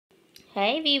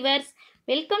Hi viewers,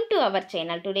 welcome to our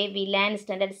channel. Today we learn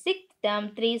standard 6th term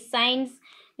 3 science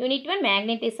unit 1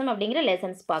 magnetism அப்படிங்கிற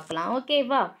lessons பார்க்கலாம்.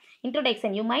 ஓகேவா?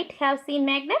 Introduction. You might have seen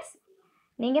magnets.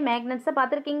 நீங்கள் மேக்னெட்ஸை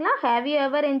பார்த்துருக்கீங்களா? Have you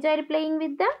ever enjoyed playing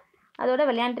with them? அதோட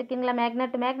விளையாண்டுருக்கீங்களா?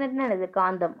 மேக்னெட்னா என்னது?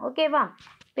 காந்தம். ஓகேவா?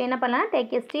 இப்போ என்ன பண்ணலாம்?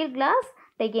 Take a steel glass.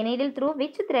 Take a needle through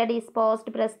which thread is passed.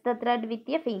 Press the thread with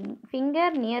a finger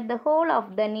near the hole of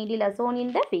the needle as shown in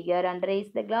the figure and raise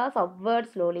the glass upward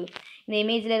slowly. இந்த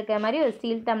இமேஜில் இருக்கிற மாதிரி ஒரு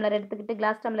steel tumbler எடுத்துக்கிட்டு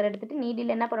class tumbler எடுத்துகிட்டு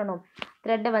needle என்ன பண்ணணும்?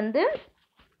 த்ரெட்டை வந்து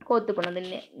கோத்துக்கணும். அந்த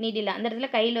நீடில் அந்த இடத்துல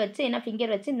கையில் வச்சு என்ன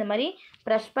ஃபிங்கர் வச்சு இந்த மாதிரி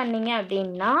ப்ரெஷ் பண்ணிங்க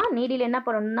அப்படின்னா நீடில் என்ன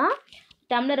பண்ணணும்னா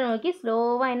டம்ளரை நோக்கி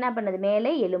ஸ்லோவாக என்ன பண்ணுது?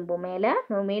 மேலே எலும்பும்,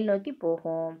 மேல் நோக்கி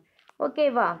போகும்.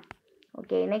 ஓகேவா?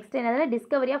 ஓகே, நெக்ஸ்ட் என்னதுன்னா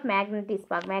டிஸ்கவரி ஆஃப் மேக்னெட்டிஸ்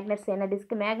மேக்னெட்ஸ் என்ன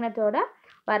மேக்னெட்டோட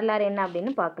வரலாறு என்ன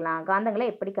அப்படின்னு பார்க்கலாம். காந்தங்களை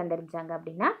எப்படி கண்டறிஞ்சாங்க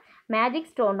அப்படின்னா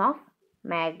magic stone of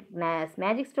Magnus.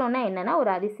 Magic ஸ்டோன்னா என்னென்னா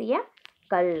ஒரு அதிசய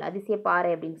பாறை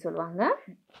அப்படின்னு சொல்லுவாங்க.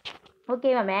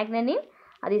 ஓகேவா? மேக்னனின்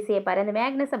அதிசய பாறை. அந்த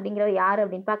மேக்னஸ் அப்படிங்கிறவர் யார்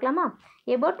அப்படின்னு பார்க்கலாமா?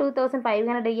 about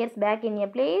 2500 years back in a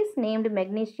place named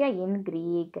Magnesia in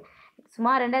Greek.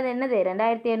 சுமார்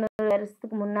 2700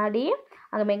 வருஷத்துக்கு முன்னாடி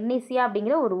அங்கே மெக்னீசியா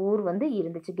அப்படிங்கிற ஒரு ஊர் வந்து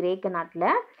இருந்துச்சு கிரேக்க நாட்டில்.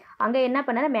 அங்கே என்ன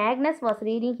பண்ணார்? Magnus was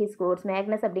reading his quotes.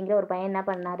 Magnus அப்படிங்கிற ஒரு பையன் என்ன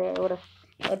பண்ணார்? ஒரு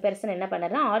பெர்சன் என்ன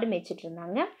பண்ணாருன்னா ஆடு மேய்ச்சிட்டு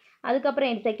இருந்தாங்க.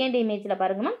 அதுக்கப்புறம் செகண்ட் இமேஜில்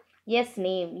பாருங்கம்மா,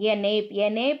 ஏ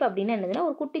நேப் அப்படின்னு என்னதுன்னா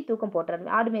ஒரு குட்டி தூக்கம்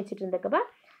போட்டுறாரு. ஆடு மேய்ச்சிட்டு இருந்தக்கப்ப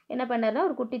என்ன பண்ணாருன்னா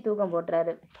ஒரு குட்டி தூக்கம்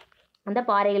போட்டுறாரு அந்த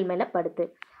பாறைகள் மேலே படுத்து.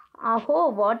 ஆஹோ,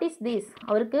 வாட் இஸ் திஸ்?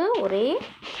 அவருக்கு ஒரே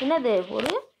என்னது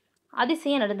ஒரு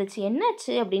அதிசயம் நடந்துச்சு.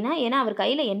 என்னாச்சு அப்படின்னா, ஏன்னா அவர்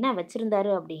கையில் என்ன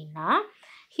வச்சுருந்தாரு அப்படின்னா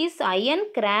his iron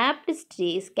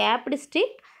capped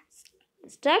stick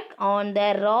stuck on the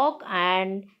rock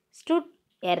and stood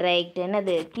எரைக்ட்.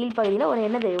 என்னது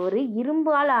கீழ்ப்பகுதியில் ஒரு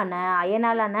இரும்பாலான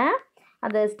அயனாலான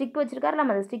அந்த ஸ்டிக் வச்சுருக்காரு.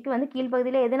 நம்ம அந்த ஸ்டிக் வந்து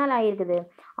கீழ்ப்பகுதியில் எதனால் ஆகிருக்குது?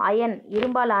 அயன்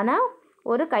இரும்பாலான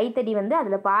ஒரு கைத்தடி வந்து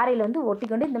அதில் பாறையில் வந்து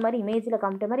ஒட்டிக்கொண்டு இந்த மாதிரி இமேஜில்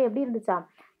காமிட்ட மாதிரி எப்படி இருந்துச்சா?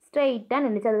 ஸ்ட்ரைட்டாக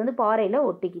நின்றுச்சு. அது வந்து பாறையில்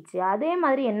ஒட்டிக்கிச்சு. அதே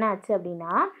மாதிரி என்ன ஆச்சு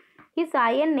அப்படின்னா ஹிஸ்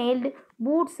அயன் நெயில்டு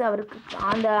பூட்ஸ், அவருக்கு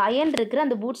அந்த அயன் இருக்கிற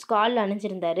அந்த பூட்ஸ் காலில்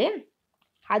அணிஞ்சிருந்தார்.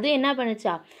 அது என்ன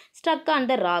பண்ணுச்சா? Stuck on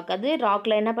the rock. அது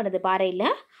ராக்கில் என்ன பண்ணுது? பாறையில்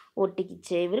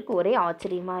ஒட்டிக்கிச்சு. இவருக்கு ஒரே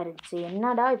ஆச்சரியமாக இருந்துச்சு,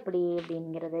 என்னடா இப்படி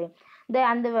அப்படிங்கிறது.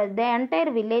 The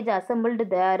entire village assembled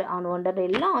there on wonder.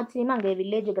 எல்லாம் ஆச்சரியமாக அங்கே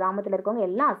வில்லேஜ் கிராமத்தில் இருக்கவங்க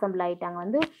எல்லாம் அசம்பிள் ஆகிட்டாங்க.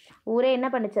 வந்து ஊரே என்ன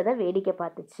பண்ணுச்சு? அதை வேடிக்கை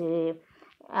பார்த்துச்சு.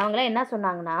 அவங்களாம் என்ன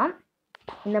சொன்னாங்கன்னா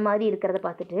இந்த மாதிரி இருக்கிறத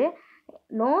பார்த்துட்டு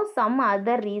know some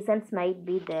other reasons might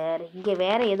be there. இங்கே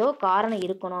வேறு ஏதோ காரணம்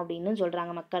இருக்கணும் அப்படின்னு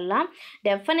சொல்கிறாங்க மக்கள்லாம்.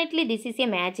 Definitely this is a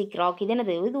magic rock.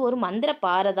 இது ஒரு மந்திர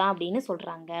பாறை தான் அப்படின்னு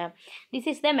சொல்கிறாங்க. This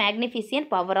is the மேக்னிஃபிசியன்ட்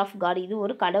power of God. இது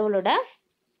ஒரு கடவுளோட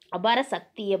அபார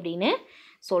சக்தி அப்படின்னு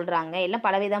சொல்கிறாங்க. எல்லாம்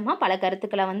பலவிதமாக பல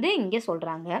கருத்துக்களை வந்து இங்கே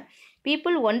சொல்கிறாங்க.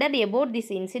 People wondered about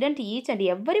this incident each and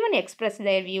every one express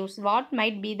there views. What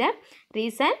might be the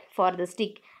reason for the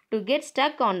stick to get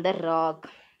stuck on the rock.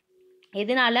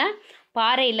 இதனால்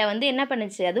பாறையில் வந்து என்ன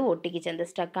பண்ணுச்சு? அது ஒட்டிக்கிச்சு. அந்த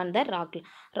ஸ்டக் ஆன் த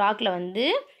ராக்கில் வந்து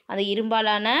அந்த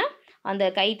இரும்பாலான அந்த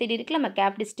கைத்தடி இருக்குல்ல நம்ம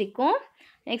கேப்டி ஸ்டிக்கும்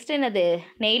நெக்ஸ்ட் என்னது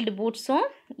நெயில்டு பூட்ஸும்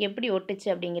எப்படி ஒட்டுச்சு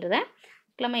அப்படிங்கிறத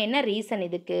நம்ம என்ன ரீசன்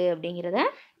இதுக்கு அப்படிங்கிறத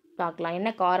பார்க்கலாம். என்ன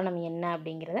காரணம் என்ன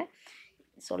அப்படிங்கிறத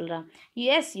சொல்கிறேன்.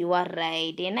 S you are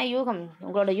right. என்ன யூகம்?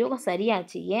 உங்களோட யூகம்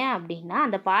சரியாச்சு. ஏன் அப்படின்னா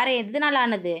அந்த பாறை எதனால்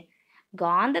ஆனது?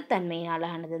 காந்தத்தன்மையினால்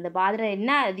ஆனது. இந்த பாறை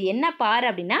அது என்ன பாறை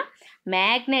அப்படின்னா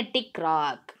மேக்னெட்டிக்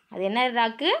ராக். அது என்ன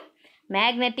ராக்கு?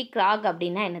 மேக்னெட்டிக் ராக்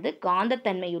அப்படின்னா என்னது?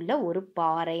 காந்தத்தன்மையுள்ள ஒரு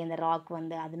பாறை அந்த ராக்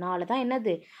வந்து. அதனால தான்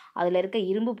என்னது அதில் இருக்க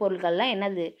இரும்பு பொருட்கள்லாம்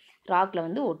என்னது ராக்கில்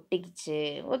வந்து ஒட்டிக்கிச்சு.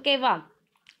 ஓகேவா?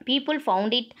 people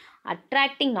found it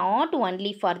attracting not only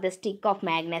for the stick of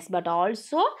magnets but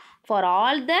also for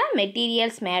all the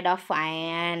materials made of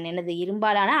iron. என்னது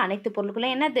இரும்பாலான அனைத்து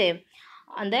பொருட்களும் என்னது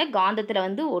அந்த காந்தத்தில்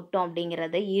வந்து ஒட்டும்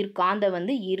அப்படிங்கிறத காந்தம்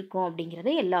வந்து இருக்கும் அப்படிங்கிறத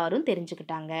எல்லாரும்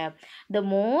தெரிஞ்சுக்கிட்டாங்க. The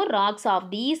more rocks of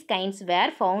these kinds were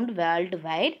found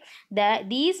worldwide,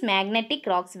 these magnetic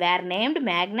rocks were named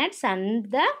magnets and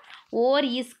the ore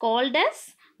is called as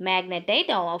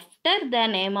magnetite after the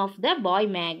name of the boy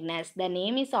Magnus. The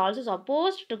name is also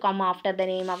supposed to come after the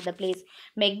name of the place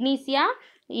Magnesia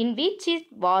in which it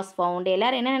was found.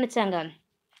 எல்லாரும் என்ன நினச்சாங்க?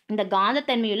 இந்த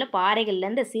காந்தத்தன்மையுள்ள பாறைகளில்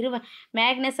இந்த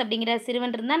Magnus அப்படிங்கிற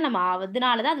சிறுவன் இருந்தால் நம்ம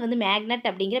அதனால தான் அது வந்து மேக்னட்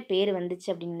அப்படிங்கிற பேர் வந்துச்சு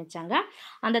அப்படின்னு நினச்சாங்க.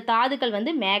 அந்த தாதுக்கள்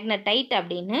வந்து மேக்னடைட்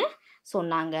அப்படின்னு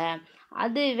சொன்னாங்க.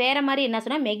 அது வேறு மாதிரி என்ன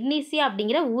சொன்னால் மெக்னீசியா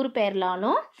அப்படிங்கிற ஊர்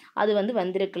பெயர்லாலும் அது வந்து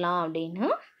வந்திருக்கலாம் அப்படின்னு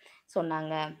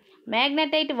சொன்னாங்க.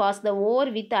 Magnetite was the ore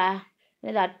with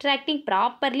attracting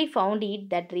properly found in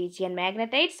that region.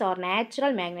 Magnetites are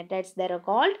natural magnetites. They are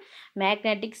called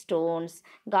magnetic stones.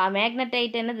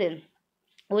 Magnetite என்னது?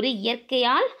 ஒரு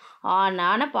இயற்கையால்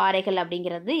ஆனான பாறைகள்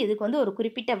அப்படிங்கிறது இதுக்கு வந்து ஒரு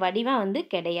குறிப்பிட்ட வடிவம் வந்து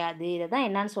கிடையாது. இதை தான்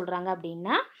என்னன்னு சொல்கிறாங்க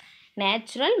அப்படின்னா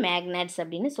நேச்சுரல் மேக்னெட்ஸ்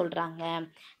அப்படின்னு சொல்கிறாங்க.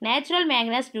 Natural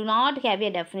magnets do not have a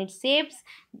definite shapes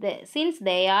since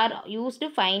they are used to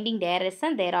finding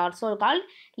direction. They are also called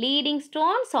leading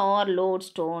stones or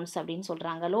lodestones அப்படின்னு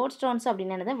சொல்கிறாங்க. லோட்ஸ்டோன்ஸ்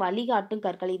அப்படின்னு என்னது வழிகாட்டும்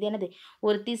கற்கள். இது என்னது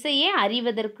ஒரு திசையை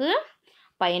அறிவதற்கு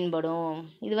பயன்படும்.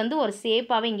 இது வந்து ஒரு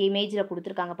ஷேப்பாகவே இங்கே இமேஜில்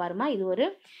கொடுத்துருக்காங்க பாருமா, இது ஒரு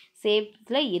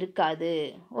ஷேப்பில் இருக்காது.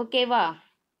 ஓகேவா?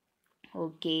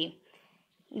 ஓகே,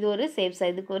 இது ஒரு ஷேப்ஸ்,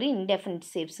 இதுக்கு ஒரு இன்டெஃபினிட்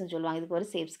ஷேப்ஸ்ன்னு சொல்லுவாங்க, இதுக்கு ஒரு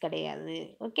ஷேப்ஸ் கிடையாது.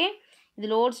 ஓகே, இது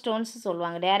லோட் ஸ்டோன்ஸ்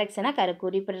சொல்லுவாங்க. டைரக்ஷனாக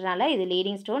குறிப்பிட்றதுனால இது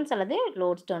லீடிங் ஸ்டோன்ஸ் அல்லது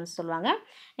லோட் ஸ்டோன்ஸ் சொல்லுவாங்க.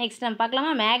 நெக்ஸ்ட் நம்ம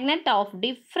பார்க்கலாமா, மேக்னெட் ஆஃப்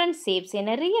டிஃப்ரெண்ட் ஷேப்ஸ்.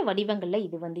 நிறைய வடிவங்களில்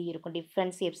இது வந்து இருக்கும்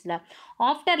different ஷேப்ஸில்.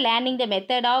 After learning the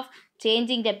method of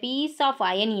changing the piece of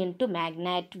iron into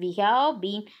magnet, we have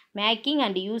been making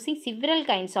and using several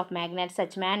kinds of magnets.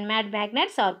 Such man-made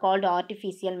magnets are called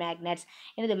artificial magnets.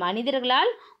 இது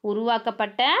மனிதர்களால்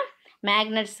உருவாக்கப்பட்ட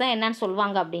magnets தான் என்னன்னு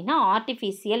சொல்லுவாங்க அப்படின்னா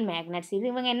artificial magnets. இது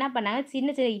இவங்க என்ன பண்ணாங்க,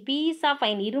 சின்ன சின்ன பீஸ் ஆஃப்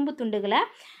அயன் இரும்பு துண்டுகளை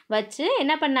வச்சு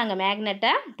என்ன பண்ணாங்க,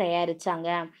 மேக்னெட்டை தயாரித்தாங்க.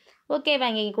 ஓகேவா?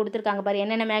 இங்கே கொடுத்துருக்காங்க பாரு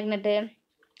என்னென்ன magnet.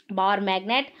 Bar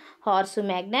magnet, horse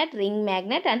magnet, ring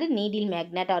magnet and needle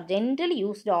magnet R generally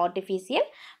used artificial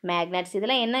magnets.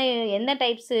 இதெல்லாம் என்ன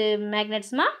டைப்ஸ்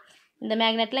மேக்னெட்ஸ்மா? இந்த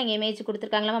மேக்னெட்டில் இங்கே image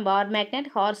கொடுத்துருக்காங்களாமா, bar magnet,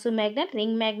 horse magnet,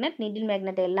 ring magnet, needle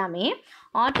magnet எல்லாமே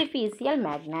ஆர்டிஃபிஷியல்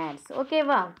மேக்னெட்ஸ்.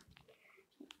 ஓகேவா?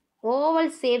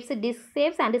 Oval shapes, disk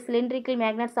shapes and cylindrical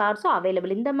magnets also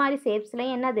available. இந்த மாதிரி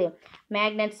ஷேப்ஸ்லையும் என்னது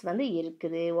magnets வந்து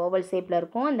இருக்குது. ஓவல் ஷேப்பில்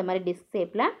இருக்கும், இந்த மாதிரி டிஸ்க்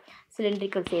ஷேப்பில்,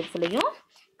 சிலிண்ட்ரிக்கல் ஷேப்ஸ்லையும்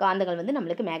காந்தங்கள் வந்து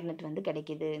நம்மளுக்கு மேக்னெட் வந்து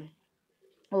கிடைக்கிது.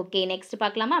 ஓகே, நெக்ஸ்ட்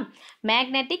பார்க்கலாமா,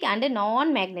 மேக்னெட்டிக் அண்ட்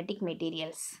நான் magnetic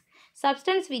materials.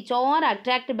 Substance which are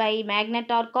attract by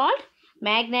magnet are called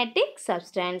magnetic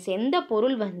substance. எந்த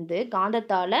பொருள் வந்து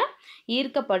காந்தத்தால்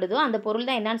ஈர்க்கப்படுதோ அந்த பொருள்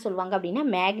தான் என்னன்னு சொல்லுவாங்க அப்படின்னா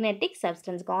மேக்னெட்டிக்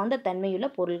சப்ஸ்டன்ஸ், காந்தத்தன்மையுள்ள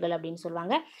பொருள்கள் அப்படின்னு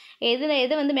சொல்லுவாங்க.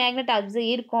 எது வந்து மேக்னெட்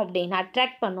ஈர்க்கும் அப்படின்னா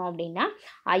அட்ராக்ட் பண்ணும் அப்படின்னா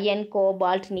iron,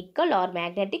 cobalt, nickel R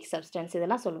magnetic substance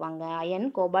இதெல்லாம் சொல்லுவாங்க. அயன்,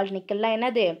 கோபால்ட், நிக்கல்லாம்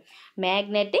என்னது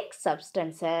magnetic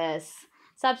substances.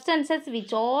 Substances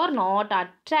which are not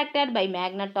attracted by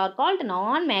magnet are called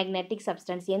non-magnetic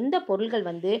substance. எந்த பொருள்கள்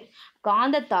வந்து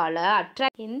காந்தத்தால்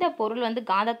எந்த பொருள் வந்து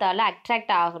காந்தத்தால்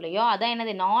அட்ராக்ட் ஆகலையோ அதான்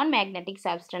என்னது நான் மேக்னெட்டிக்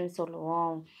சப்ஸ்டன்ஸ்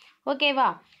சொல்லுவோம். ஓகேவா?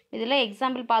 இதில்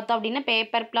எக்ஸாம்பிள் பார்த்தோம் அப்படின்னா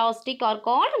பேப்பர், பிளாஸ்டிக் ஆர்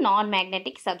கால்ட் நான்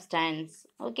மேக்னெட்டிக் சப்ஸ்டன்ஸ்.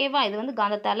 ஓகேவா? இது வந்து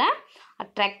காந்தத்தால்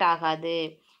அட்ராக்ட் ஆகாது.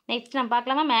 நெக்ஸ்ட் நம்ம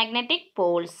பார்க்கலாமா, மேக்னெட்டிக்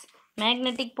போல்ஸ்.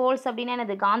 மேக்னெட்டிக் போல்ஸ் அப்படின்னா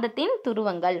என்னது காந்தத்தின்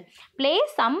துருவங்கள்.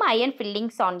 Place some iron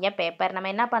fillings on a paper. நம்ம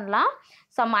என்ன பண்ணலாம்,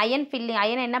 சம் அயன்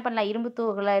அயன் என்ன பண்ணலாம், இரும்பு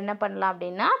தூள்களை என்ன பண்ணலாம்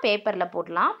அப்படின்னா பேப்பரில்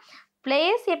போடலாம்.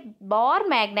 பிளேஸ் எ பார்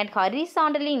மேக்னெட்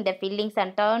ஹரிசாண்டலி இந்த fillings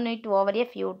and turn it over a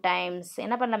few times.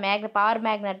 என்ன பண்ணலாம், பார்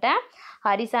மேக்னெட்டை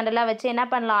ஹரிசாண்டலாக வச்சு என்ன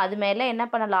பண்ணலாம், அது மேலே என்ன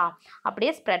பண்ணலாம்,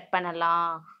 அப்படியே ஸ்ப்ரெட்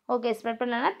பண்ணலாம். ஓகே, ஸ்ப்ரெட்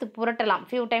பண்ணலாம், புரட்டலாம்,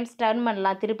 ஃபியூ டைம்ஸ் டர்ன்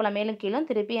பண்ணலாம், திருப்பலாம், மேலும் கீழும்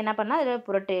திருப்பி என்ன பண்ணலாம், அதில்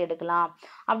புரட்டு எடுக்கலாம்.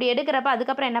 அப்படி எடுக்கிறப்ப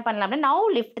அதுக்கப்புறம் என்ன பண்ணலாம் அப்படின்னா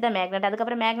நவ் லிஃப்ட் த மேக்னெட்.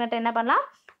 அதுக்கப்புறம் மேக்னெட்டை என்ன பண்ணலாம்,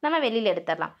 நம்ம வெளியில்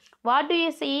எடுத்துடலாம். What to you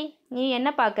see? நீ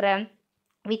என்ன பார்க்குற?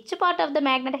 which part of the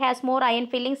magnet has more iron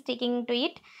filling sticking to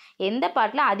it? எந்த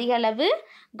பார்ட்டில் அதிக அளவு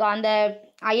அந்த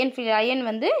அயன்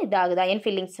வந்து இதாகுது, அயன்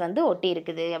ஃபில்லிங்ஸ் வந்து ஒட்டி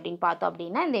இருக்குது அப்படின்னு பார்த்தோம்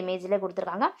அப்படின்னா இந்த இமேஜில்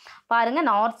கொடுத்துருக்காங்க பாருங்கள்.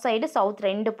 நார்த் சைடு சவுத்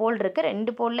 2 போல் இருக்குது.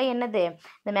 2 போலில் என்னது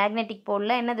இந்த மேக்னெட்டிக்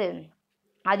போலில் என்னது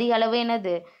அதிக அளவு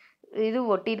என்னது இது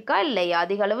ஒட்டியிருக்கா இல்லையா,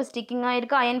 அதிக அளவு ஸ்டிக்கிங்காக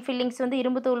இருக்கா. அயன் ஃபில்லிங்ஸ் வந்து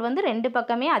இரும்பு தூள் வந்து 2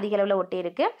 பக்கமே அதிக அளவில்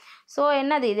ஒட்டியிருக்கு. ஸோ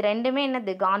என்னது இது ரெண்டுமே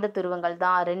என்னது காந்த துருவங்கள்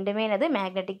தான், ரெண்டுமே என்னது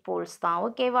மேக்னெட்டிக் போல்ஸ் தான்.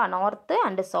 ஓகேவா? North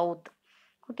and south.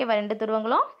 ஓகேவா? 2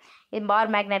 துருவங்களும் இது பார்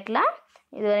மேக்னெட்டில்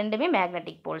இது ரெண்டுமே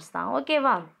மேக்னெட்டிக் போல்ஸ் தான்.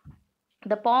 ஓகேவா?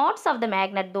 The parts of the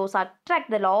magnet those attract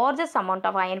the largest amount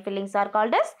of iron fillings are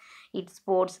called as its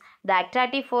poles. The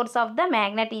attractive force of the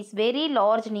magnet is very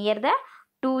large near the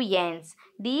 2 ends.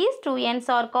 These 2 ends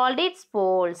are called its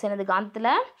poles. எனது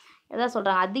காந்தத்தில் இதான்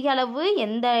சொல்கிறாங்க, அதிக அளவு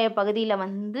எந்த பகுதியில்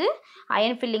வந்து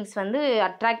iron fillings வந்து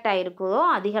attract ஆகிருக்குதோ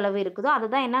அதிக அளவு இருக்குதோ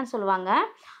அதுதான் என்னன்னு சொல்லுவாங்க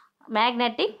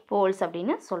மேக்னெட்டிக் போல்ஸ்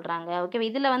அப்படின்னு சொல்கிறாங்க. ஓகே,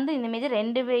 இதில் வந்து இந்த மாரி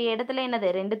 2 இடத்துல என்னது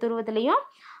 2 துருவத்துலேயும்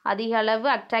அதிக அளவு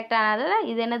அட்ராக்ட் ஆனதில்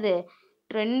இது என்னது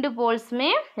 2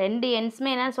 போல்ஸுமே 2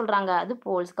 எண்ட்ஸுமே என்னன்னு சொல்கிறாங்க, அது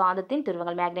போல்ஸ், காந்தத்தின்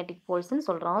துருவங்கள், மேக்னெட்டிக் போல்ஸ்ன்னு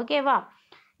சொல்கிறோம். ஓகேவா?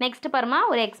 நெக்ஸ்ட் பாருமா,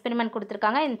 ஒரு எக்ஸ்பெரிமெண்ட்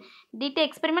கொடுத்துருக்காங்க. Did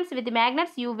experiments with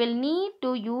magnets you will need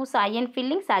to use iron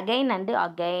fillings again and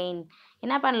again.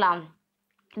 என்ன பண்ணலாம்,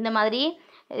 இந்த மாதிரி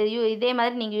இதே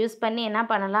மாதிரி நீங்கள் யூஸ் பண்ணி என்ன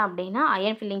பண்ணலாம் அப்படின்னா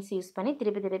அயன் ஃபில்லிங்ஸ் யூஸ் பண்ணி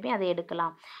திருப்பி அதை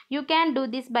எடுக்கலாம். You can do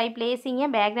this by placing a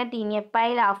magnet in a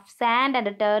pile of sand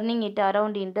and turning it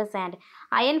around in the sand.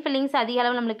 Iron fillings அதிக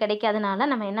அளவு நம்மளுக்கு கிடைக்காதனால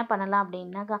நம்ம என்ன பண்ணலாம்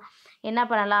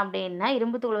அப்படின்னா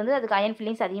இரும்பு தூள் வந்து அதுக்கு அயன்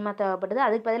ஃபில்லிங்ஸ் அதிகமாக தேவைப்படுது.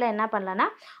 அதுக்கு பதிலாக என்ன பண்ணலான்னா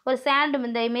ஒரு சேண்டு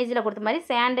இந்த இமேஜில் கொடுத்த மாதிரி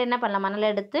சேண்டு என்ன பண்ணலாம்,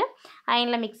 மணல் எடுத்து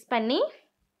அயனில் மிக்ஸ் பண்ணி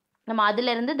நம்ம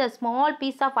அதிலிருந்து the small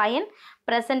piece of iron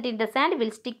present in the sand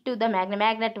will stick to the magnet.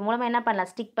 Magnet மூலமாக என்ன பண்ணலாம்,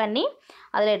 ஸ்டிக் பண்ணி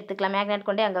அதில் எடுத்துக்கலாம். மேக்னெட்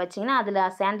கொண்டே அங்கே வச்சிங்கன்னா அதில்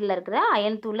சேண்டில் இருக்கிற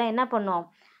அயன் தூளில் என்ன பண்ணும்,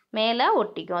 மேலே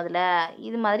ஒட்டிக்கும். அதில்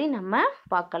இது மாதிரி நம்ம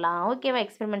பார்க்கலாம். ஓகேவா,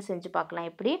 எக்ஸ்பெரிமெண்ட் செஞ்சு பார்க்கலாம்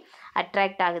எப்படி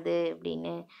அட்ராக்ட் ஆகுது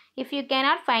அப்படின்னு. If you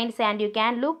cannot find scent you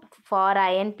can look for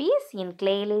iron piece in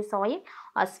clay soil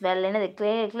as well. என்னது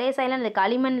கிளே சாயில், அந்த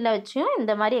களிமண்ணில் வச்சும்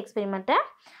இந்த மாதிரி எக்ஸ்பெரிமெண்ட்டை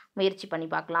முயற்சி பண்ணி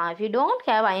பார்க்கலாம். If you don't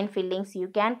have iron fillings, you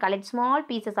can collect small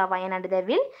pieces of iron and they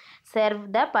will serve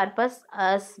the purpose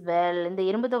as well. இந்த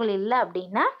இரும்பு துகள் இல்லை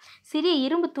அப்படின்னா சிறிய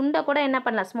இரும்பு துண்டை கூட என்ன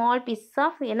பண்ணலாம், ஸ்மால் பீஸ்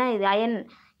ஆஃப் இது அயன்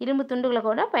இரும்பு துண்டுகளை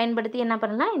கூட பயன்படுத்தி என்ன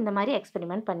பண்ணலாம், இந்த மாதிரி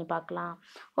எக்ஸ்பெரிமெண்ட் பண்ணி பார்க்கலாம்.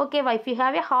 ஓகேவா, if you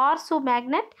have a horseshoe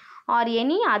magnet or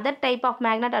any other type of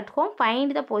magnet at home,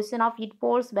 find the position of its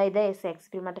poles by the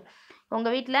experiment.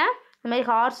 உங்கள் வீட்டில் இந்த மாதிரி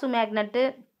ஹார்ஸு மேக்னெட்டு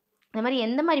இந்த மாதிரி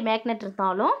எந்த மாதிரி மேக்னெட்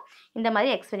இருந்தாலும் இந்த மாதிரி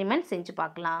எக்ஸ்பெரிமெண்ட் செஞ்சு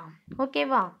பார்க்கலாம்.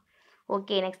 ஓகேவா,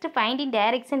 okay. Next finding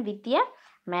direction with a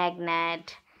magnet.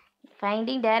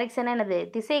 Finding direction என்னது,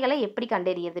 திசைகளை எப்படி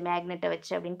கண்டறியது மேக்னெட்டை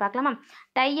வச்சு அப்படின்னு பார்க்கலாமா.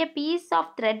 Tie a piece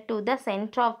of thread to the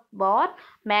centre of bar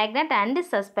magnet and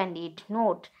suspend it.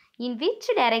 Note in which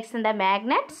direction the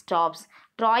magnet stops.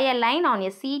 Draw a line on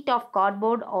a sheet of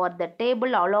cardboard or the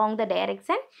table along the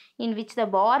direction in which the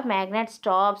bar magnet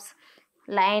stops.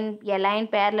 A line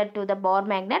parallel to the bar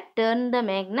magnet. Turn the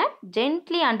magnet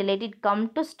gently and let it come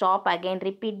to stop again.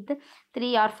 Repeat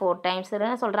 3 or 4 times.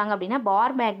 என்ன சொல்கிறாங்க அப்படின்னா,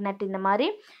 bar magnet இந்த மாதிரி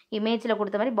இமேஜில்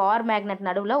கொடுத்த மாதிரி bar magnet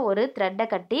நடுவில் ஒரு த்ரெட்டை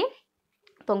கட்டி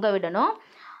தொங்க விடணும்.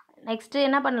 நெக்ஸ்ட்டு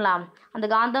என்ன பண்ணலாம், அந்த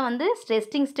காந்தம் வந்து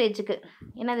ரெஸ்டிங் ஸ்டேஜுக்கு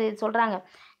என்னது சொல்கிறாங்க,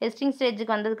 ரெஸ்டிங்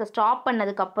ஸ்டேஜுக்கு வந்ததுக்கு ஸ்டாப்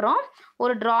பண்ணதுக்கப்புறம்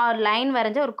ஒரு லைன்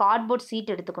வரைஞ்சி ஒரு கார்ட்போர்ட்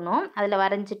சீட் எடுத்துக்கணும். அதில்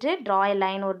வரைஞ்சிட்டு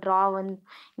லைன் ஒரு வந்து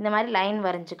இந்த மாதிரி லைன்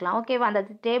வரைஞ்சிக்கலாம். ஓகேவா, அந்த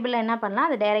டேபிளில் என்ன பண்ணலாம்,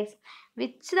 அந்த direction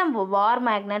which the bar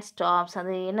magnet stops.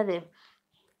 அது என்னது,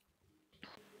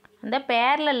 அந்த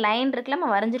பேரில் லைன் இருக்குல்ல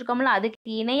நம்ம வரைஞ்சிருக்கோம்ல,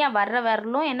 அதுக்கு இணையாக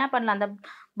வரலும் என்ன பண்ணலாம், அந்த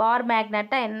பார்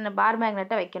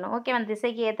மேக்னெட்டை வைக்கணும். ஓகே, அந்த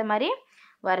திசைக்கு ஏற்ற மாதிரி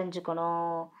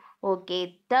வரைஞ்சிக்கணும். ஓகே,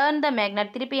 டர்ன் த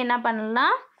மேக்னெட். திருப்பி என்ன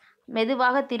பண்ணலாம்,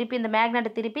 மெதுவாக திருப்பி இந்த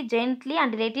மேக்னெட்டை திருப்பி gently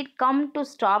and let it come to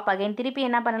stop again. திருப்பி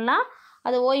என்ன பண்ணலாம்,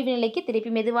 அது ஓய்வு நிலைக்கு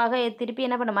திருப்பி மெதுவாக திருப்பி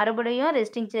என்ன பண்ண, மறுபடியும்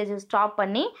ரெஸ்டிங் ஸ்டேஜ் ஸ்டாப்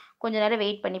பண்ணி கொஞ்சம் நேரம்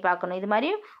வெயிட் பண்ணி பார்க்கணும். இது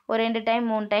மாதிரி ஒரு 2 டைம்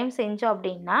 3 டைம் செஞ்சோம்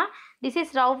அப்படின்னா this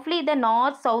is ரஃப்லி the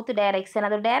north south direction.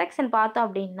 அதோட டைரக்ஷன் பார்த்தோம்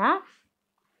அப்படின்னா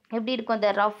எப்படி இருக்கும்,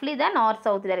 the roughly the north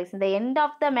south direction. The end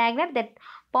of the magnet that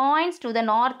points to the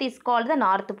north is called the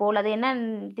north pole. அது என்ன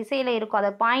திசையில் இருக்கும், அது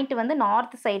பாயிண்ட் வந்து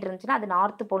நார்த் சைடு இருந்துச்சுன்னா அது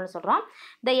நார்த் போல்னு சொல்கிறோம்.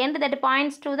 the end that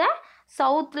points to the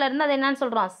சவுத்தில் இருந்து அது என்னன்னு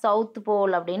சொல்கிறோம், சவுத்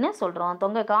போல் அப்படின்னு சொல்கிறோம்.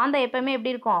 தொங்க காந்தம் எப்போவுமே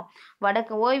எப்படி இருக்கும்,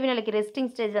 வடக்கு ஓய்வு நிலைக்கு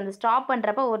ரெஸ்டிங் ஸ்டேஜ் அந்த ஸ்டாப்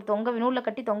பண்ணுறப்ப ஒரு நூலில்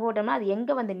கட்டி தொங்க விட்டோம்னா அது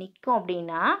எங்கே வந்து நிற்கும்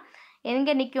அப்படின்னா,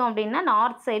 எங்கே நிற்கும் அப்படின்னா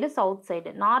north side south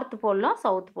side, north போலும்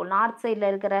சவுத் போல். நார்த்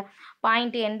சைடில் இருக்கிற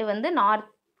பாயிண்ட் எண்டு வந்து நார்த்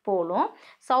போலும்,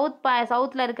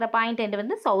 சவுத்தில் இருக்கிற பாயிண்ட் எண்டு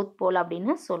வந்து சவுத் போல்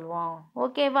அப்படின்னு சொல்லுவோம்.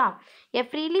 ஓகேவா, எ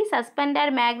freely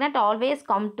suspended magnet always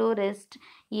come to rest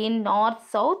in north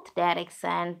south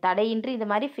direction. தடையின்றி இந்த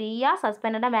மாதிரி ஃப்ரீயாக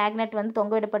சஸ்பெண்டடாக மேக்னெட் வந்து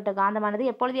தொங்கவிடப்பட்ட காந்தமானது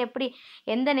எப்பொழுது எப்படி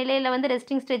எந்த நிலையில் வந்து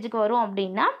ரெஸ்டிங் ஸ்டேஜுக்கு வரும்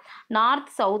அப்படின்னா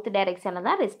நார்த் சவுத் டைரக்ஷனில்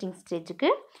தான் ரெஸ்டிங்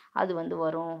ஸ்டேஜுக்கு அது வந்து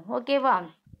வரும். ஓகேவா,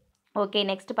 ஓகே.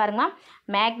 நெக்ஸ்ட் பாருங்கம்மா,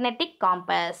 மேக்னெட்டிக்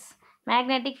காம்பஸ்.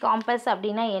 மேக்னெட்டிக் காம்பஸ்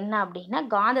அப்படின்னா என்ன அப்படின்னா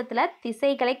காந்தத்தில்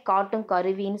திசைகளை காட்டும்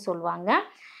கருவின்னு சொல்லுவாங்க.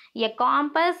 எ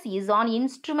compass is on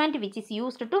instrument which is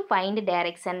used to find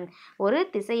direction. ஒரு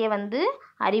திசையை வந்து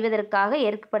அறிவதற்காக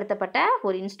ஏற்படுத்தப்பட்ட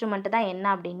ஒரு இன்ஸ்ட்ருமெண்ட் தான் என்ன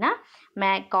அப்படின்னா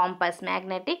காம்பஸ்,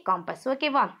 மேக்னெட்டிக் காம்பஸ்.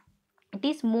 ஓகேவா, it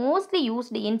is mostly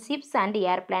used in ships and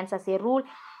ஏர்பிளான்ஸ். As a rule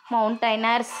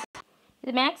மவுண்டைனர்ஸ்.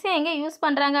 இது மேக்ஸிமம் எங்கே யூஸ்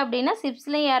பண்ணுறாங்க அப்படின்னா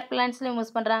ஷிப்ஸ்லையும் ஏர்பிளான்ஸ்லையும்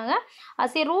யூஸ் பண்ணுறாங்க.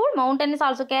 As a rule mountains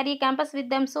also carry campus with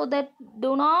them so that to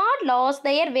not loss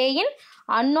their way in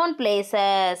unknown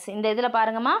places. இந்த இதில்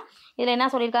பாருங்கம்மா, இதில் என்ன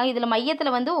சொல்லியிருக்காங்க, இதில்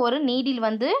மையத்தில் வந்து ஒரு நீடில்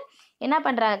வந்து என்ன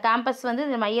பண்ணுறாங்க, கேம்பஸ் வந்து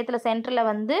இது மையத்தில் சென்டரில்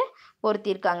வந்து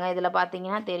பொருத்தியிருக்காங்க. இதில்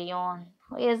பார்த்தீங்கன்னா தெரியும்.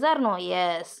 S R no?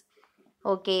 S.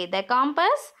 Okay, the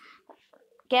compass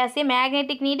has a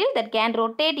magnetic needle that can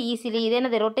rotate easily. இது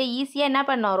என்னது, ரொட்டேட் ஈஸியாக என்ன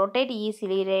பண்ணோம், ரொட்டேட்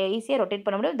ஈஸியாக ரொட்டேட்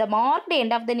பண்ண முடியும். the marked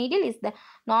end of the needle is the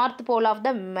north pole of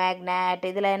the magnet.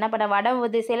 இதில் என்ன பண்ண, வட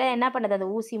திசையில் என்ன பண்ணுது, அந்த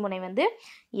ஊசி முனை வந்து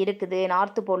இருக்குது,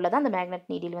 நார்த் போலில் தான் அந்த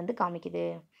மேக்னெட் நீடில் வந்து காமிக்குது.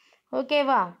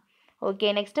 ஓகேவா,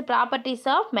 okay. Next properties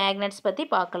of magnets பற்றி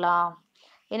பார்க்கலாம்.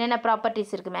 என்னென்ன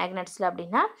ப்ராப்பர்ட்டிஸ் இருக்குது மேக்னெட்ஸில்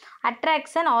அப்படின்னா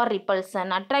அட்ராக்ஷன் ஆர்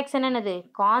ரிப்பல்சன். அட்ராக்ஷன் என்னது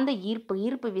காந்த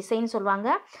ஈர்ப்பு விசைன்னு சொல்லுவாங்க.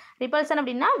 ரிப்பல்சன்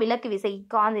அப்படின்னா விலக்கு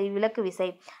விசை.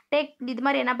 இது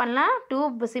மாதிரி என்ன பண்ணலாம், டூ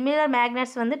சிமிலர்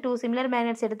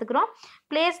மேக்னெட்ஸ் எடுத்துக்கிறோம்.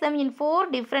 Place them in 4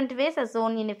 different ways as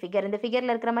shown in a figure. இந்த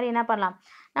ஃபிகரில் இருக்கிற மாதிரி என்ன பண்ணலாம்,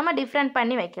 நம்ம டிஃப்ரெண்ட்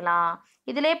பண்ணி வைக்கலாம்.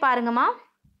 இதிலே பாருங்கம்மா,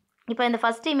 இப்போ இந்த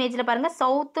ஃபஸ்ட் இமேஜில் பாருங்கள்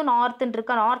சவுத்து நார்த்துன்னு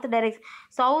இருக்கா, நார்த் டைரெக்ஷன்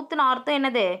சவுத்து நார்த்தும்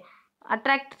என்னது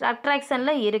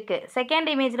அட்ராக்ஷனில் இருக்குது.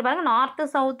 செகண்ட் இமேஜில் பாருங்கள் நார்த்து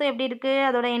சவுத்து எப்படி இருக்குது,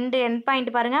 அதோட எண்ட்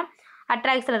பாயிண்ட் பாருங்கள்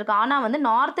அட்ராக்ஷன் இருக்குது. ஆனால் வந்து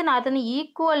நார்த்துன்னு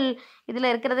ஈக்குவல்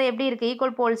இதில் இருக்கிறது எப்படி இருக்குது,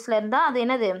 ஈக்குவல் போல்ஸில் இருந்தால் அது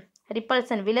என்னது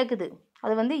ரிப்பல்சன் விலகுது,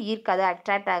 அது வந்து ஈர்க்காது,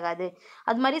 அட்ராக்ட் ஆகாது.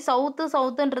 அது மாதிரி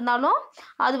சவுத்துன்னு இருந்தாலும்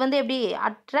அது வந்து எப்படி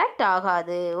அட்ராக்ட்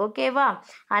ஆகாது. ஓகேவா?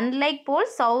 Unlike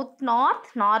poles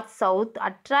north south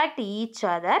attract each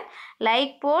other.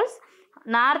 Like poles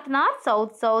north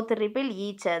south ripple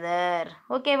each other.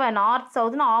 ஓகேவா? நார்த்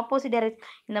சவுத்னு ஆப்போசிட் டைரக்ஷன்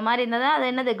இந்த மாதிரி இருந்தால் தான்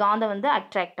அது என்னது காந்தம் வந்து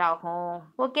அட்ராக்ட் ஆகும்.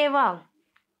 ஓகேவா?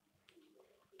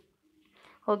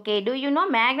 Okay, do you know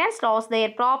magnets lose their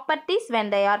properties when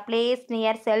they are placed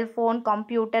near cell phone,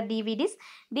 computer, DVDs?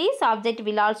 These objects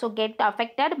will also get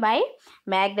affected by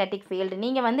magnetic field.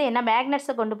 நீங்கள் வந்து என்ன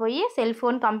மேக்னெட்ஸை கொண்டு போய்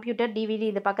செல்ஃபோன், கம்ப்யூட்டர், டிவிடி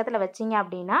இது பக்கத்தில் வச்சிங்க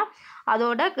அப்படின்னா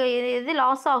அதோட இது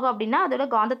லாஸ் ஆகும். அப்படின்னா அதோட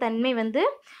காந்தத்தன்மை வந்து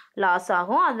லாஸ்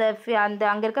ஆகும். அந்த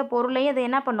அங்கே இருக்க பொருளையும் அதை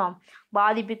என்ன பண்ணோம்,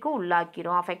 பாதிப்புக்கு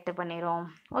உள்ளாக்கிரும், அஃபெக்ட் பண்ணிடும்.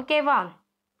 ஓகேவா?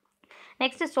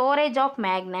 நெக்ஸ்ட் ஸ்டோரேஜ் ஆஃப்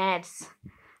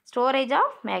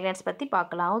மேக்னெட்ஸ் பற்றி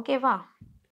பார்க்கலாம். ஓகேவா?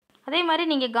 அதே மாதிரி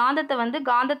நீங்கள்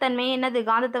காந்தத்தன்மையை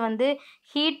காந்தத்தை வந்து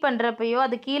ஹீட் பண்ணுறப்பையோ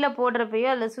அது கீழே போடுறப்பையோ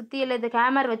அதில் சுற்றி இல்லை இது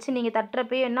ஹேமர் வச்சு நீங்கள்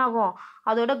தட்டுறப்பையோ என்ன ஆகும்,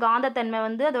 அதோட காந்தத்தன்மை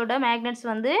வந்து அதோட மேக்னெட்ஸ்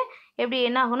வந்து எப்படி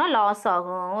என்ன ஆகும்னா லாஸ்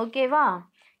ஆகும். ஓகேவா?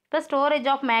 இப்போ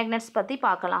ஸ்டோரேஜ் ஆஃப் மேக்னெட்ஸ் பற்றி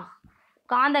பார்க்கலாம்.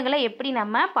 காந்தங்களை எப்படி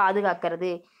நம்ம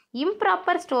பாதுகாக்கிறது.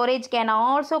 Improper storage can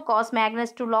also cos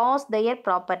magnets to loss their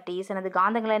properties. எனது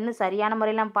காந்தங்களை இன்னும் சரியான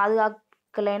முறையில் நம்ம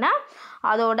பாதுகாக்கலைன்னா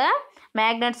அதோட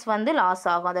மேக்னெட்ஸ் வந்து லாஸ்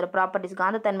ஆகும், அதோட ப்ராப்பர்ட்டிஸ்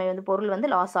காந்தத்தன்மை வந்து பொருள் வந்து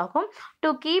லாஸ் ஆகும். To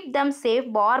keep them safe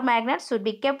bar magnets should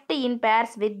be kept in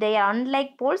pairs with their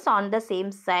unlike poles on the same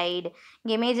side.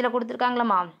 இங்கே இமேஜில்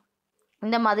கொடுத்துருக்காங்களம்மா,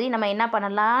 இந்த மாதிரி நம்ம என்ன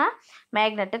பண்ணலாம்,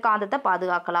 காந்தத்தை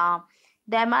பாதுகாக்கலாம்.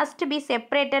 They must be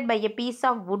separated by a piece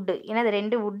of wood. என்னது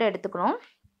 2 wood எடுத்துக்கணும்.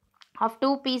 Of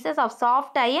 2 pieces of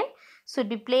soft iron should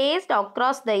be placed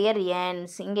across their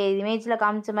ends. இங்கே இமேஜில்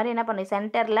காமிச்ச மாதிரி என்ன பண்ணி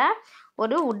சென்டரில்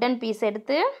ஒரு உட்டன் பீஸ்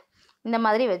எடுத்து இந்த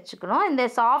மாதிரி வச்சுக்கணும். இந்த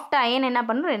சாஃப்ட் அயன் என்ன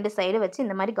பண்ணணும், 2 சைடு வச்சு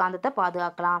இந்த மாதிரி காந்தத்தை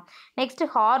பாதுகாக்கலாம். நெக்ஸ்ட்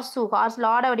ஹார்ஸு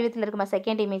லாட வடிவத்தில் இருக்குமா,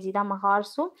 செகண்ட் இமேஜ் தான்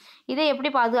ஹார்ஸு. இதை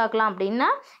எப்படி பாதுகாக்கலாம் அப்படின்னா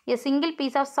single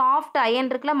piece of soft iron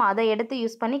இருக்குல்லம்மா, அதை எடுத்து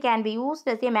யூஸ் பண்ணி can be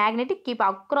used as a magnetic keep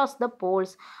across the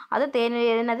poles. அது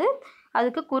என்னது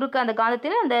அதுக்கு குறுக்க அந்த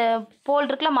காந்தத்தில் அந்த போல்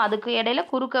இருக்குல்லம்மா அதுக்கு இடையில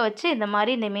குறுக்க வச்சு இந்த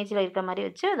மாதிரி இந்த இமேஜில் இருக்கிற மாதிரி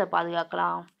வச்சு அதை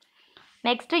பாதுகாக்கலாம்.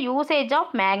 நெக்ஸ்ட்டு யூசேஜ்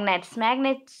ஆஃப்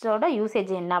மேக்னெட்ஸோட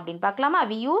யூசேஜ் என்ன அப்படின்னு பார்க்கலாமா.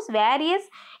 We use various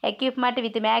equipment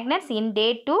with magnets in day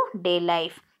to day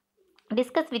life.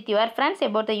 Discuss with your friends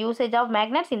about the usage of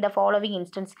magnets in the following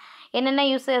instance. என்னென்ன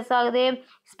யூசஸ் ஆகுது,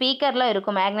 ஸ்பீக்கரில்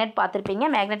இருக்கும் மேக்னெட் பார்த்துருப்பீங்க.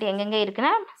 மேக்னெட் எங்கெங்கே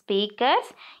இருக்குன்னா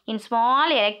speakers, in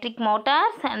small electric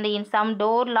Motors and in some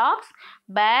door lakhs,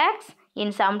 packs, in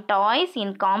some toys, in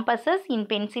compasses, in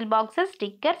pencil boxes,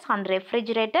 stickers, on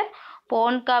refrigerator,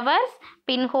 phone covers,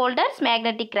 pin holders,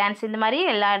 magnetic crayons. இந்த மாதிரி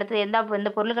எல்லா இடத்துல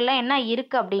இந்த பொருள்கள்லாம் என்ன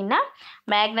இருக்குது அப்படின்னா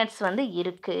மேக்னெட்ஸ் வந்து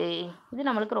இருக்குது. இது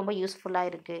நம்மளுக்கு ரொம்ப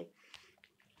யூஸ்ஃபுல்லாக இருக்குது.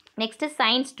 Next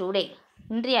science today.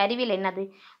 இன்றைய அறிவியல் என்னது,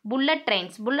 புல்லட்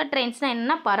ட்ரெயின்ஸ்னால்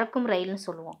என்னென்னா பறக்கும் ரயில்னு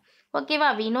சொல்லுவோம். ஓகேவா?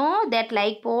 we know that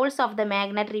like poles of the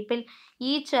magnet repel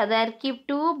each other, keep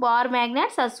 2 bar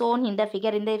magnets as shown in the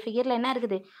figure. இந்த ஃபிகரில் என்ன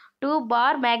இருக்குது, 2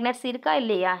 bar magnets இருக்கா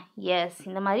இல்லையா? எஸ்,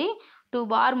 இந்த மாதிரி 2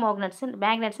 bar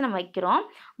magnets நம்ம வைக்கிறோம்.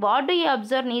 வாட் டு யூ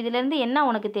அப்சர்வ், நீ இதிலேருந்து என்ன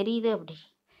உனக்கு தெரியுது அப்படி.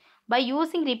 By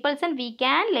using repulsion we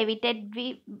can levitate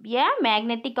a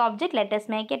magnetic object. Let us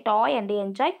make a toy and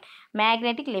enjoy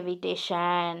magnetic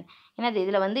levitation. என்னது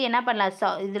இதில் வந்து என்ன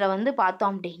பண்ணலாம், இதில் வந்து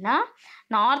பார்த்தோம் அப்படின்னா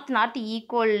நார்த்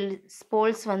ஈக்குவல்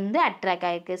போல்ஸ் வந்து அட்ராக்ட்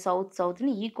ஆகிருக்கு,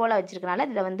 சவுத்னு ஈக்குவலாக வச்சுருக்கனால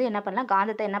இதில் வந்து என்ன பண்ணலாம்,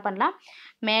 காந்தத்தை என்ன பண்ணலாம்,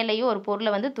 மேலேயும் ஒரு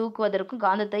பொருளை வந்து தூக்குவதற்கும்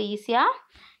காந்தத்தை ஈஸியாக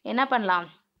என்ன பண்ணலாம்,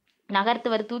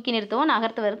 தூக்கி நிறுத்தவும்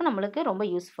நகர்த்துவதற்கும் நம்மளுக்கு ரொம்ப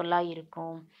யூஸ்ஃபுல்லாக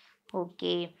இருக்கும்.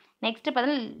 ஓகே, நெக்ஸ்ட்டு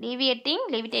பார்த்தா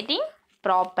லெவிட்டேட்டிங்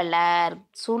ப்ராப்பலர்,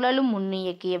 சுழலும்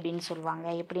முன்னியக்கி அப்படின்னு சொல்லுவாங்க.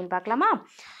 எப்படின்னு பார்க்கலாமா.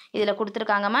 இதில்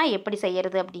கொடுத்துருக்காங்கம்மா எப்படி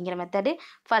செய்கிறது அப்படிங்கிற மெத்தடு.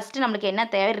 ஃபஸ்ட்டு நம்மளுக்கு என்ன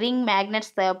தேவை, ரிங்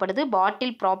மேக்னெட்ஸ் தேவைப்படுது,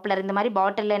 பாட்டில் ப்ராப்பலர். இந்த மாதிரி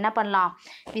பாட்டிலில் என்ன பண்ணலாம்,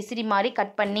 விசிறி மாதிரி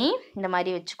கட் பண்ணி இந்த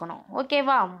மாதிரி வச்சுக்கணும்.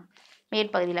 ஓகேவா?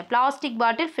 மேற்பகுதியில். Plastic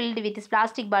bottle filled with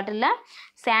plastic பாட்டிலில்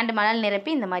சாண்ட் மணல்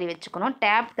நிரப்பி இந்த மாதிரி வச்சுக்கணும்.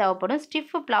 டேப் தேவைப்படும்.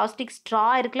 ஸ்டிஃப் பிளாஸ்டிக் ஸ்ட்ரா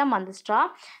இருக்கலாம், அந்த ஸ்ட்ரா,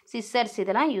 சிசர்ஸ்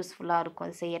இதெல்லாம் யூஸ்ஃபுல்லாக இருக்கும்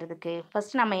இது செய்கிறதுக்கு.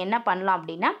 ஃபஸ்ட்டு நம்ம என்ன பண்ணலாம்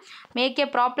அப்படின்னா, make a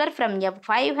proper from a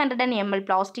 500 ml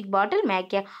plastic bottle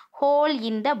make a whole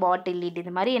in the bottle lid.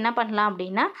 இது மாதிரி என்ன பண்ணலாம்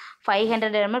அப்படின்னா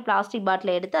 500 ml பிளாஸ்டிக்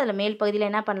பாட்டிலை எடுத்து அதில் மேல் பகுதியில்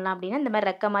என்ன பண்ணலாம் அப்படின்னா இந்த மாதிரி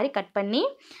ரெக்க மாதிரி கட் பண்ணி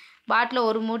பாட்டில்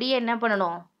ஒரு முடியை என்ன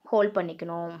பண்ணணும், ஹோல்ட்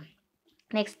பண்ணிக்கணும்.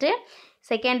 நெக்ஸ்ட்டு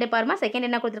செகண்ட் பாருமா, செகண்ட்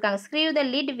என்ன கொடுத்துருக்காங்க, screw the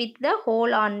lid with the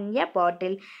whole on a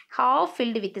bottle half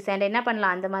filled with sand. என்ன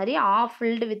பண்ணலாம், அந்த மாதிரி ஆஃப்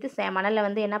ஃபில்டு வித் மணலில்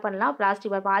வந்து என்ன பண்ணலாம்,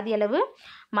 பிளாஸ்டிக் பாதி அளவு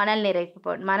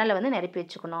மணலை வந்து நிரப்பி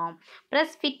வச்சுக்கணும்.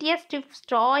 ப்ளஸ் ஃபிட் எ ஸ்டிஃப்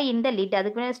ஸ்ட்ரா இன் த லிட்.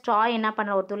 அதுக்கு ஸ்ட்ரா என்ன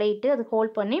பண்ணலாம், ஒரு துளையிட்டு அது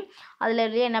ஹோல்ட் பண்ணி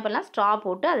அதில் என்ன பண்ணலாம், ஸ்ட்ரா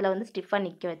போட்டு அதில் வந்து ஸ்டிஃபாக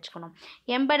நிற்க வச்சுக்கணும்.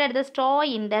 Embedded the straw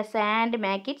in the sand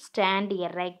make it stand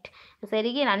erect. சரி,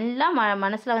 நல்லா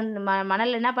மனசில் வந்து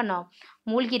மணல் என்ன பண்ணோம்,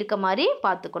 மூழ்கி இருக்க மாதிரி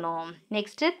பார்த்துக்கணும்.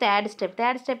 நெக்ஸ்ட்டு தேர்ட்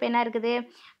ஸ்டெப் என்ன இருக்குது,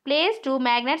 place 2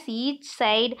 magnets each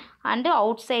side and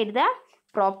outside the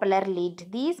propeller lid.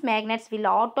 These magnets will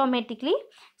automatically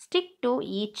stick to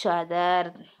each other.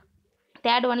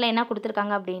 Third ஒன்ல என்ன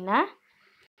கொடுத்துருக்காங்க அப்படின்னா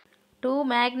 2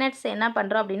 magnets என்ன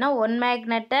பண்ணுறோம் அப்படின்னா, 1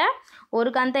 மேக்னெட்டை ஒரு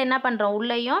காந்தத்தை என்ன பண்ணுறோம்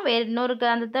உள்ளேயும், இன்னொரு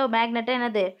காந்தத்தை மேக்னெட்டை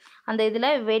என்னது அந்த இதில்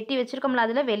வெட்டி வச்சுருக்கோம்ல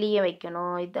அதில் வெளியே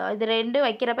வைக்கணும். இது ரெண்டு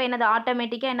வைக்கிறப்ப என்னது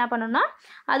ஆட்டோமேட்டிக்காக என்ன பண்ணணும்னா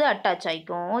அது அட்டாச்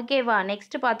ஆகிக்கும். ஓகேவா.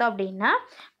 நெக்ஸ்ட்டு பார்த்தோம் அப்படின்னா,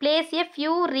 place a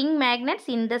few ring magnets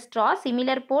in the straw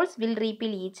similar poles will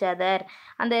rebuild each other.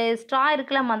 அந்த ஸ்ட்ரா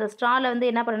இருக்கலாம், அந்த ஸ்ட்ராவில்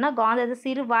வந்து என்ன பண்ணணும்னா காந்தத்தை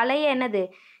சிறு வளைய என்னது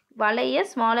வளைய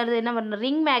ஸ்மாலர் என்ன பண்ணணும்,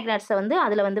 ரிங் மேக்னெட்ஸை வந்து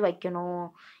அதில் வந்து வைக்கணும்.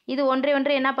 இது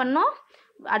ஒன்றை என்ன பண்ணணும்,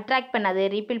 அட்ராக்ட் பண்ணாது,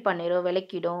 ரீபில் பண்ணிடும்,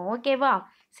 விளக்கிடும். ஓகேவா.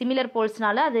 சிமிலர்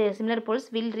போல்ஸ்னால அது similar poles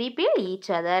will rebuild each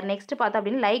other. Next பார்த்தோம்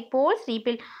அப்படின்னு, like poles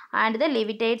rebuild and the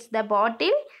லிவிடேட்ஸ் the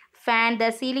bottle fan the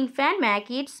ceiling fan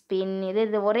make it spin.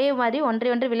 இது ஒரே மாதிரி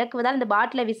ஒன்றை விளக்குவதால் இந்த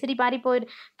பாட்டில் விசிறி மாதிரி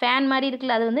ஃபேன் மாதிரி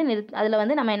இருக்குல்ல, அது வந்து அதில்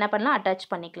வந்து நம்ம என்ன பண்ணலாம்,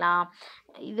 அட்டாச் பண்ணிக்கலாம்.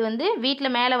 இது வந்து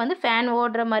வீட்டில் மேலே வந்து ஃபேன்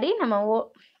ஓடுற மாதிரி நம்ம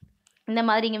இந்த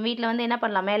மாதிரி இங்கே வீட்டில் வந்து என்ன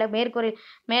பண்ணலாம்,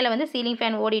 மேலே வந்து ceiling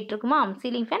fan ஓடிட்டுருக்குமா,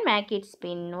 ceiling fan make it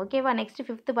spin. ஓகேவா. நெக்ஸ்ட்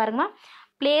ஃபிஃப்த்து பாருங்கம்மா,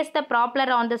 place the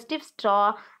ப்ராப்ளர் on the stiff straw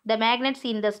the magnets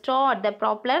in the straw at the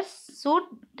ப்ராப்ளர் suit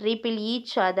rebuild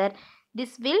each other.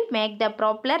 This will make the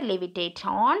ப்ராப்ளர் levitate.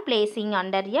 On placing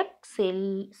under a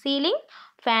ceiling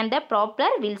fan the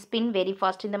ப்ராப்ளர் will spin very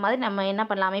fast. இந்த மாதிரி நம்ம என்ன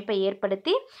பண்ணலாம், அமைப்பை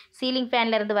ஏற்படுத்தி ceiling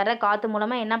ஃபேன்லேருந்து வர காற்று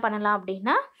மூலமாக என்ன பண்ணலாம்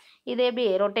அப்படின்னா இது எப்படி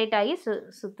ரொட்டேட் ஆகி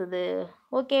சுற்றுது.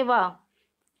 ஓகேவா.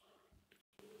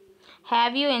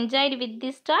 Have you enjoyed with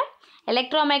this toy?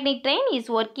 Electromagnetic train is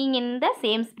working in the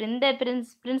same இந்த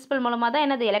பிரின்சிபல் மூலமாக தான்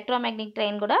என்னது எலக்ட்ரோமேக்னெட்டிக்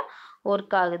ட்ரெயின் கூட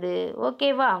ஒர்க் ஆகுது.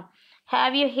 ஓகேவா.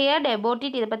 Have you heard about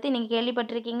it? இதை பற்றி நீங்கள்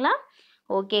கேள்விப்பட்டிருக்கீங்களா?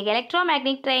 Okay,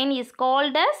 electromagnetic train is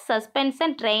called as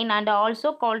suspension train and also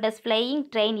called as flying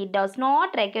train. It does not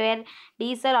require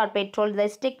diesel or petrol.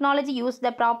 This technology uses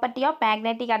the property of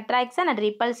magnetic attraction and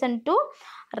repulsion to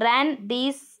run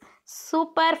these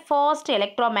super fast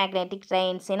electromagnetic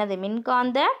trains. என்னது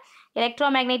மின்காந்த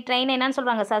electromagnetic train என்னன்னு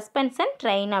சொல்கிறாங்க, suspension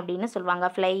train அப்படின்னு சொல்லுவாங்க.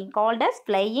 Flying called as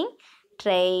flying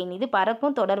train. இது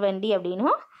பறக்கும் தொடர்வண்டி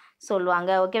அப்படின்னு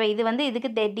சொல்லுவாங்க. ஓகேவா. இது வந்து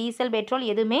இதுக்கு டீசல் பெட்ரோல்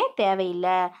எதுவுமே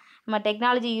தேவையில்லை. நம்ம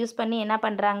டெக்னாலஜி யூஸ் பண்ணி என்ன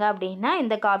பண்ணுறாங்க அப்படின்னா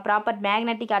இந்த proper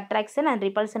magnetic attraction and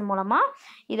repulsion மூலமாக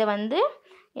இதை வந்து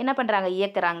என்ன பண்ணுறாங்க,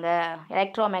 இயக்குறாங்க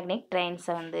எலக்ட்ரோமேக்னெட்டிக்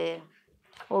ட்ரெயின்ஸை வந்து.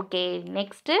 Okay.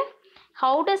 Next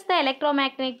how does the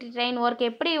electromagnetic train work,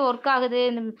 எப்படி ஒர்க் ஆகுது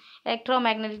இந்த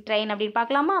எலக்ட்ரோமேக்னெட்டிக் ட்ரெயின் அப்படின்னு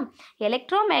பார்க்கலாமா.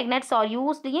 எலக்ட்ரோமேக்னெட்ஸ் R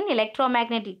used in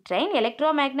electromagnetic train.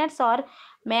 எலக்ட்ரோமேக்னெட்ஸ் R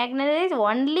magnetise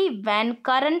only when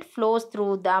current flows through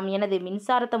தம். எனது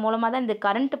மின்சாரத்தை மூலமாக தான் இந்த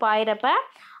கரண்ட் பாயிறப்ப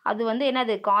அது வந்து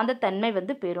என்னது காந்தத்தன்மை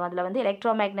வந்து பெறும். அதில் வந்து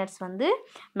எலக்ட்ரோமேக்னெட்ஸ் வந்து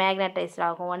மேக்னடைஸ்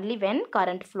ஆகும் ஒன்லி வென்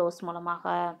கரண்ட் ஃப்ளோஸ்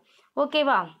மூலமாக.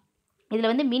 ஓகேவா. இதில்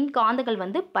வந்து மின் காந்தங்கள்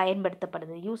வந்து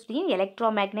பயன்படுத்தப்படுது. யூஸ்டு இன்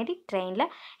எலக்ட்ரோமேக்னெட்டிக்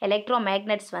ட்ரெயினில்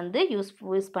எலக்ட்ரோமேக்னெட்ஸ் வந்து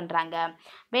யூஸ் பண்ணுறாங்க.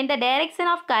 when the direction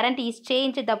of current is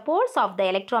changed the poles of the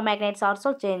electromagnets also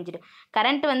changed.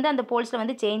 Current வந்து அந்த போல்ஸில்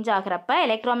வந்து சேஞ்ச் ஆகிறப்ப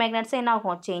எலக்ட்ரோமேக்னெட்ஸ் என்ன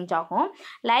ஆகும், சேஞ்ச் ஆகும்.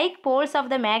 Like poles of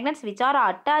the magnets which are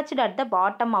attached at the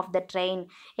bottom of the train.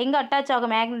 எங்கே attach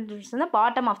ஆகும் magnets வந்து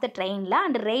bottom of the ட்ரெயினில்.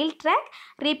 And rail track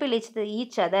rebuild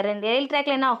each other. Rail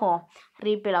ட்ராக்ல என்ன ஆகும்,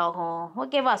 ரீபில் ஆகும்.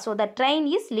 ஓகேவா. So the train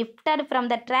is lifted from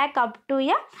the track up to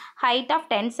a height of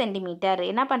 10 cm.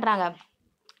 என்ன பண்ணுறாங்க,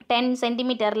 10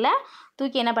 cm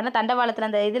தூக்கி என்ன பண்ண தண்டவாளத்தில்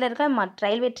அந்த இதில் இருக்க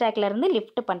ரயில்வே ட்ராக்லேருந்து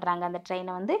லிஃப்ட் பண்ணுறாங்க அந்த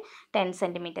ட்ரெயினை வந்து 10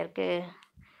 cm.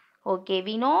 Okay.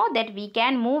 we know that we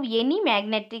can move any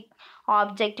magnetic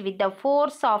object with the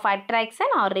force of attraction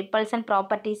or repulsion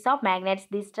properties of magnets.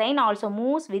 This train also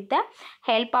moves with the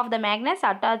help of the magnets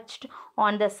attached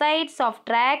on the sides of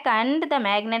track and the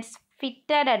magnets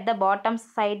fitted at the bottom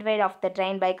sideway of the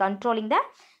train. By controlling the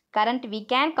current, we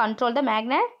can control the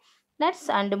magnets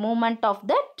and movement of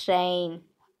the train.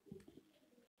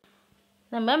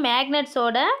 நம்ம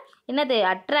மேக்னெட்ஸோட என்னது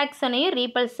அட்ராக்ஷனையும்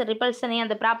ரிப்பல்ஷனையும்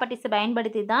அந்த ப்ராப்பர்ட்டிஸை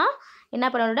பயன்படுத்தி தான் என்ன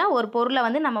பண்ணணும்னா ஒரு பொருளை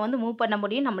வந்து நம்ம வந்து மூவ் பண்ண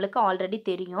முடியும், நம்மளுக்கு ஆல்ரெடி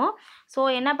தெரியும். ஸோ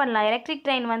என்ன பண்ணலாம், எலக்ட்ரிக்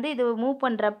ட்ரெயின் வந்து இது மூவ்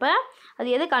பண்ணுறப்ப அது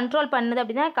எது கண்ட்ரோல் பண்ணுது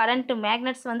அப்படின்னா கரண்ட்,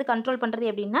 மேக்னெட்ஸ் வந்து கண்ட்ரோல் பண்ணுறது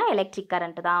எப்படின்னா எலக்ட்ரிக்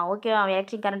கரண்ட் தான். ஓகேவா,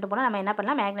 எலக்ட்ரிக் கரண்ட் போனால் நம்ம என்ன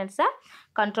பண்ணலாம், மேக்னெட்ஸை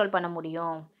கண்ட்ரோல் பண்ண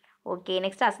முடியும். Okay,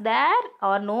 next as there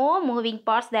are no moving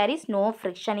parts there is no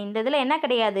friction. இந்த இதில் என்ன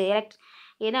கிடையாது,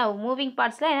 ஏன்னா மூவிங்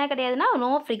பார்ட்ஸில் என்ன கிடையாதுன்னா நோ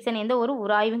ஃப்ரிக்ஷன், எந்த ஒரு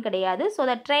உராய்வும் கிடையாது. So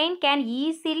the train can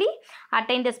easily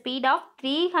attain the speed of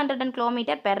 300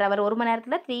 km/h. ஒரு மணி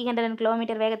நேரத்தில் 300 km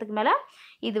வேகத்துக்கு மேலே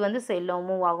இது வந்து செல்லும்,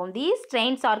 மூவ் ஆகும். These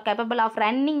trains are capable of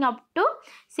running up to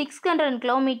 600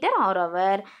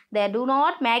 km/h. They to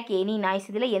not make any noise.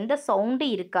 இதில் எந்த சவுண்டு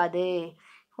இருக்காது.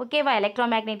 ஓகேவா,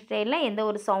 எலக்ட்ரோமேக்னெட்டிக் ட்ரெயினில் எந்த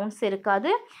ஒரு சவுண்ட்ஸ்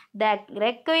இருக்காது. த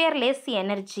require less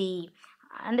energy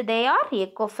and they are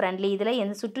echo friendly. இதில்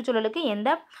எந்த சுற்றுச்சூழலுக்கு எந்த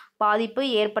பாதிப்பு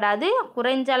ஏற்படாது,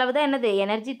 குறைஞ்ச அளவு தான் என்னது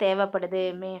எனர்ஜி தேவைப்படுது.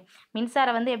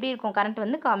 மின்சாரம் வந்து எப்படி இருக்கும், கரண்ட்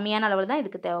வந்து கம்மியான அளவில் தான்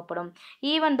இதுக்கு தேவைப்படும்.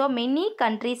 Even though many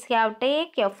countries have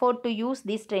take effort to use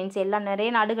these trains. எல்லாம் நிறைய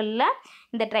நாடுகளில்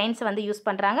இந்த ட்ரெயின்ஸை வந்து யூஸ்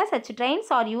பண்ணுறாங்க. Such trains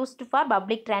R used for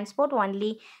public transport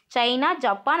only. China,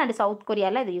 Japan and south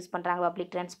கொரியாவில் இதை யூஸ் பண்ணுறாங்க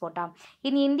public டிரான்ஸ்போர்ட்டாக.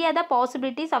 In India the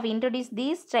possibilities of introduce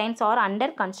these trains are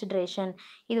under consideration.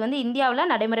 இது வந்து இந்தியாவில்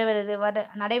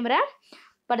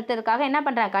நடைமுறைப்படுத்துறதுக்காக என்ன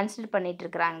பண்ணுறாங்க, கன்சிடர் பண்ணிட்டு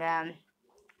இருக்கிறாங்க.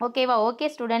 ஓகேவா. ஓகே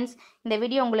ஸ்டூடெண்ட்ஸ், இந்த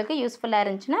வீடியோ உங்களுக்கு யூஸ்ஃபுல்லாக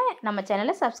இருந்துச்சுன்னா நம்ம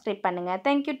சேனலை சப்ஸ்கிரைப் பண்ணுங்கள்.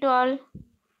 Thank you to all.